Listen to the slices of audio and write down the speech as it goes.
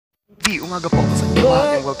Di umaga po sa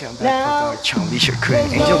lahat and welcome back to our channel, Leisure Korean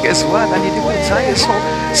Angel. Guess what? Nandito po tayo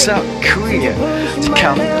sa Korea, the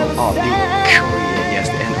capital of the Korea. Yes,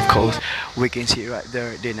 and of course, we can see right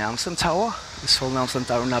there the Namsan Tower. The Seoul Namsan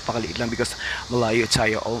Tower, napakaliit lang because malayo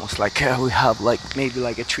tayo, almost like we have like maybe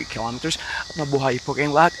like a 3 kilometers. At mabuhay po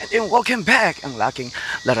kayong lahat and welcome back ang laking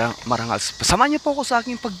marangal. Samahan niyo po ako sa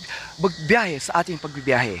aking pagbiyahe, sa ating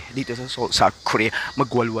pagbibiyahe dito sa Seoul, sa Korea.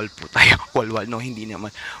 Magwalwal po tayo. Walwal, no, hindi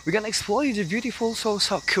naman. We're gonna explore the beautiful Seoul,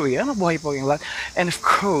 South Korea. Mabuhay po kayong lahat. And of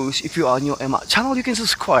course, if you are new in my channel, you can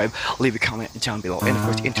subscribe, leave a comment down below. And of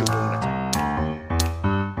course, intro po muna tayo.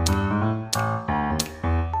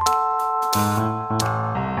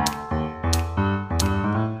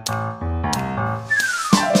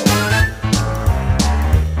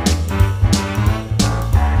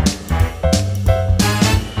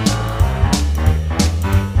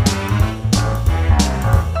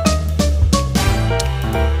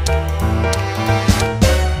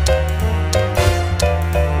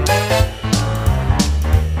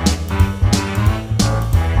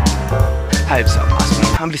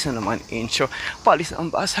 Ang bilis na naman intro. Palis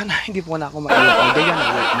ang basa na hindi po na ako mailang. They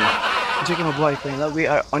gonna wait me. Enjoy kayo mabuhay po nila. We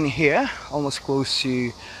are on here, almost close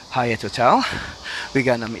to Hyatt Hotel. We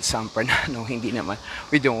gonna meet some friend. No, hindi naman.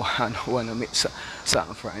 We don't wanna meet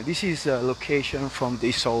some friend. This is a location from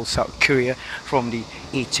the Seoul, South Korea, from the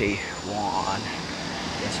Itaewon.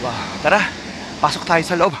 Yes, wow. Tara! Pasok tayo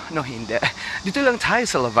sa loob. No, hindi. Dito lang tayo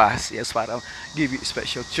sa labas. Yes, para give you a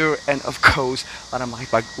special tour and of course, para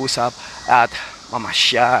makipag-usap at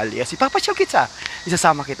mamasyal. Yes, ipapasyal kita.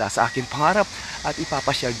 Isasama kita sa aking pangarap at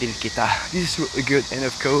ipapasyal din kita. This is really good and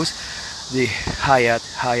of course, the Hyatt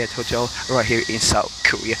Hotel right here in South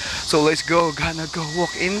Korea. So let's go. Gonna go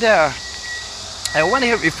walk in there. I went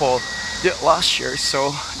here before last year, so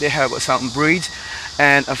they have some bridge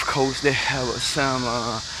and of course they have some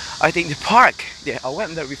I think the park. Yeah, I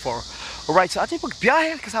went there before. Alright, so ating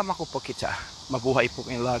pagbiyahe, kasama ko po kita. Mabuhay po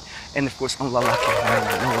kayong lahat. And of course, ang lalaking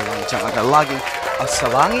laging sa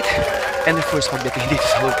langit. And of course, pagdating dito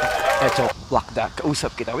sa loob, ito, black duck,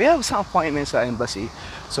 kausap kita. We have some appointments sa embassy.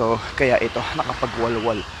 So, kaya ito,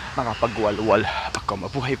 nakapagwalwal ako.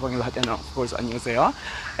 Mabuhay po kayong lahat. And of course, anyong sayo.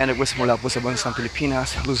 And of course, mula po sa bansang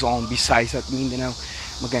Pilipinas, Luzon, Visayas at Mindanao,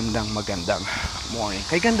 magandang morning.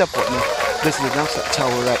 Kay ganda po, no? This is the Namsan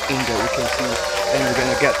Tower right in there. We can see, and we're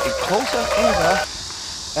gonna get a closer in there.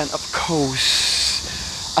 And of course,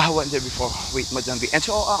 I went there before with Madam V. And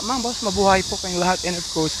so, boss, mabuhay po kayong lahat. And of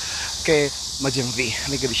course, kay Madam V,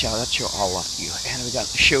 make a shout out to all of you. And we're gonna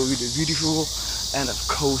show you the beautiful, and of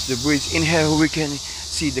course, the bridge. In here, we can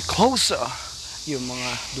see the closer, yung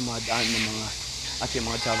mga dumadaan ng mga ating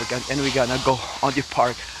mga tabagan. And we're gonna go on the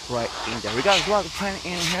park right in there. We got a lot of plan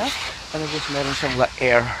in here. And of course, meron siyang like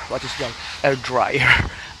air, what is that? Air dryer.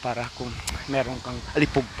 Para kung meron kang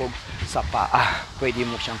alipugpog sa paa, pwede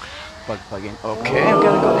mo siyang pagpagin. Okay, I'm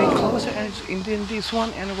gonna go in closer and in this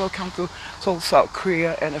one. And welcome to Seoul, South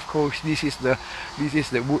Korea. And of course, this is the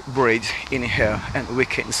wood bridge in here, and we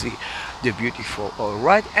can see the beautiful. All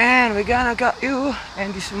right, and we're gonna got you.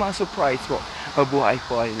 And this is my surprise po. Mabuhay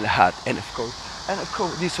po ay lahat. And of course,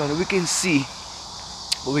 this one we can see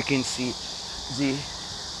the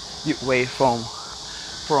way from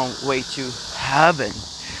way to heaven.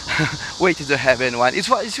 Way to the heaven one. It's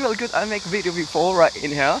really good. I make video before right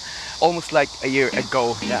in here, almost like a year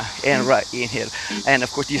ago. Yeah, and right in here. And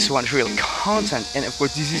of course, this one is real content. And of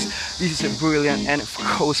course, this is a brilliant. And of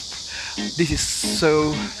course, this is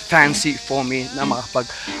so fancy for me na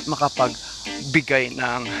makapagbigay.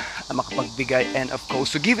 And of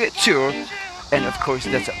course, to give it a tour. And of course,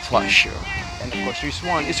 that's a pleasure. And of course, this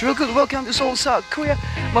one is real good. Welcome to Seoul, South Korea.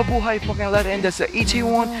 Mabuhay po kayong lahat. And that's the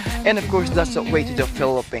Itaewon. And of course, that's the way to the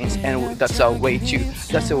Philippines. And that's the way to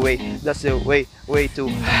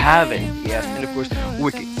heaven. Yes. And of course,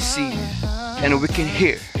 we can see and we can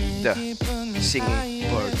hear the singing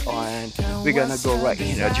bird. And we're gonna go right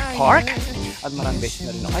here at the park. At marami beses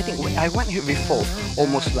na rin ako. I think I went here before,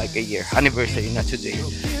 almost like a year. Anniversary na today.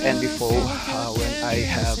 And before, when I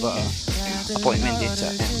have appointment din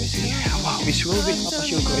sa embassy. Wow, it's really big.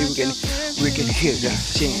 Papasyal ko. We can hear the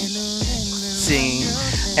singing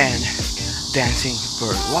and dancing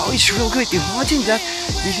bird. Wow, it's real good. Imagine that.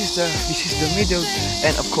 This is the middle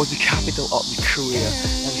and of course the capital of the Korea.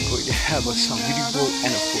 And of course they have some beautiful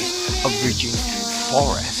and of course a virgin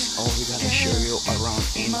forest. Oh, we're gonna show you around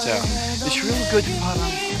in there. It's really good.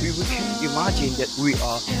 Parang we can imagine that we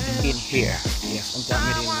are in here. Yes, ang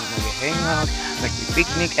dami rin nag-hang out,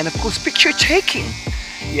 nag-picnic, and of course picture taking.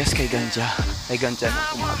 Yes, kay ganja. ay ganda ng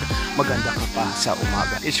umaga. Maganda ka pa sa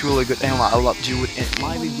umaga. It's really good. And I love the wood. And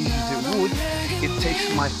maybe this is the wood. It takes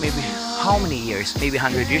maybe how many years? Maybe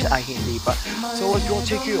 100 years? Ay, hindi pa. So, let's go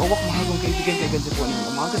take you. Awak mga kong kaibigan, kay ganda po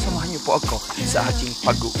ng umaga. Samahan niyo po ako sa ating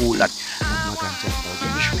pag-uulat ng maganda po.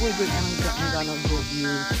 It's really good. And I'm gonna go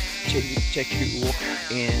you check you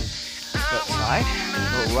in that side.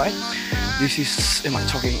 Alright. This is, am I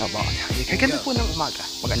talking about? Kaganda po ng umaga.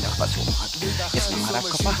 Maganda ka pa sa umaga. Yes, nangarap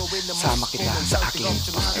ka pa. Sama kita sa aking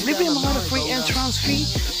pangarap. Libre yung mga free entrance fee.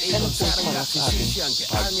 And po para sa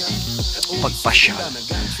ating pagpasyal.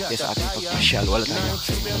 Yes, ating pagpasyal. Wala tayong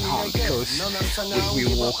home because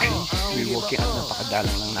we're walking at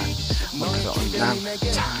napakadalang lang na magkaroon ng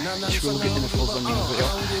time. It's really good in the full on your video.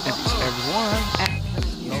 And it's everyone.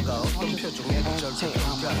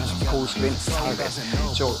 Coast wind started.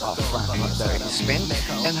 So front there is wind.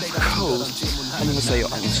 And of course, ano na sa'yo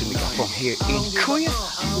ang sumigaw from here in Korea?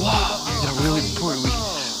 Wow, they're really poor.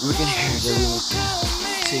 We can hear the really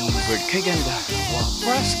singing bird. Kaya ganda. Wow,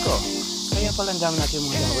 fresco. Kaya pala ang dami natin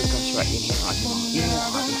mga bird comes right in here. Ang ating mga imo,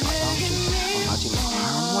 ang ating mga assumption, ang ating mga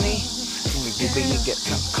harmony. And we're going to get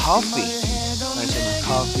some coffee. There's some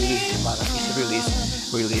coffee para is release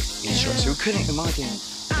in short. So we couldn't imagine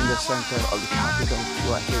in the center of the capital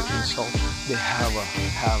right here in Seoul, they have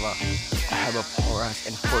a forest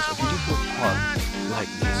and of course a beautiful park like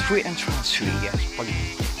this. Free entrance tree, yes.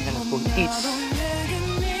 And of course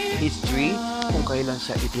each tree kung kailan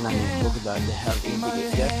siya itinanim ko dahil they have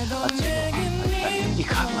indicate there at sino ang nagtanim.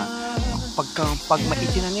 Ika nga, pag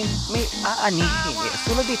maitinanim, may aanihin. Yes.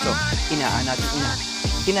 Tulad dito,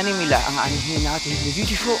 tinanim nila ang aanihin natin, the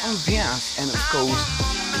beautiful ambience and of course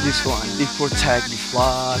this one, they protect the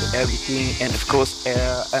flood, everything, and of course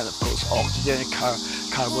air, and of course oxygen,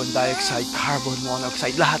 carbon dioxide, carbon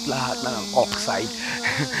monoxide, lahat-lahat na ng oxide.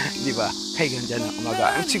 Di ba? Kaya ganda ng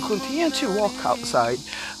umaga. And to continue to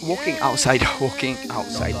walking outside,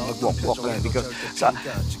 mag-walk lang because sa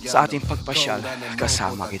ating pagpasyal,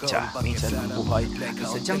 kasama kita. Minsan ng buhay,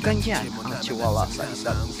 sadyang ganyan ang tiwala sa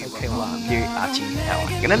isa't isa kayo lang dear ating health.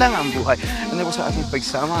 Ganun lang ang buhay. And then sa ating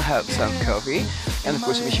pagsama, have some coffee, and of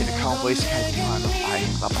course, mission accomplished kahit ano ay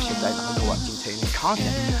papasyal tayo nakagawa ng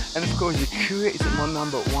content. And of course, the Korea is the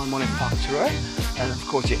 #1 manufacturer. And of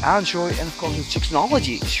course, the Android, and of course, the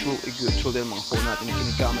technology is really good. So, then mga phone natin na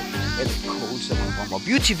ginagamit. And of course, sa mga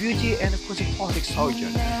beauty, and of course, the plastic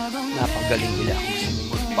surgeon. Napagaling nila kung gusto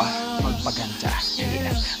mo magpaganda.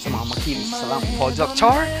 Yes. Sa mga makinis sa lang po,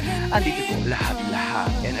 Doctor. Andito po lahat.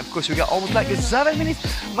 And of course, we got almost like 7 minutes.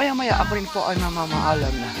 Maya-maya, ako rin po ay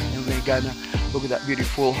mamamaalam na. And we're gonna look at that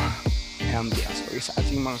beautiful ambience. Or sa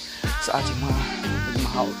ating mga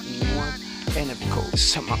nagmahal inuwan. And of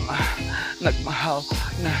course, sa mga nagmahal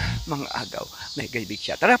na mga agaw na gaibig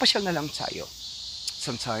siya. Tara, pasyal na lang tayo.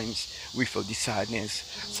 Sometimes we feel the sadness,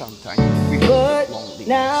 sometimes we feel the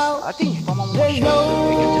loneliness. Ating pamamasyal na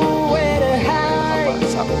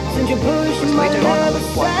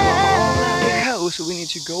because we need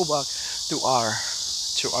to go back to our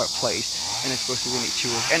place. And of course, we need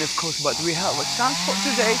to work. And of course, but we have a transport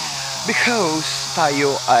today because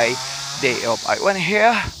tayo ay day off. I went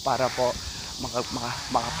here para po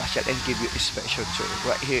makapasyal and give you a special tour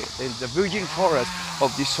right here in the virgin forest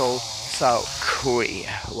of the Seoul, South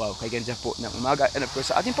Korea. Wow, kaya ganda po ng umaga. And of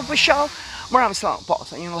course, sa ating pagpasyal, maraming salamat po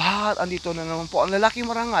sa inyong lahat. Andito na naman po ang lalaking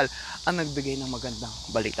marangal ang nagbigay ng magandang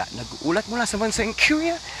balita. Nag-uulat mula sa bansang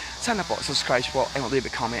Korea. Sana po, subscribe po and leave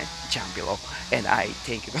a comment down below. And I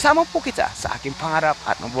thank you. Kasama po kita sa aking pangarap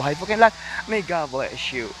at mabuhay po kayong lahat. May God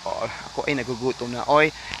bless you all. Ako ay nagugutom na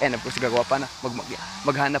oy. And of course, gagawa pa na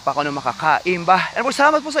maghanap ako ng makakain ba. And of course,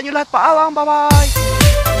 salamat po sa inyo lahat. Paalam, bye-bye!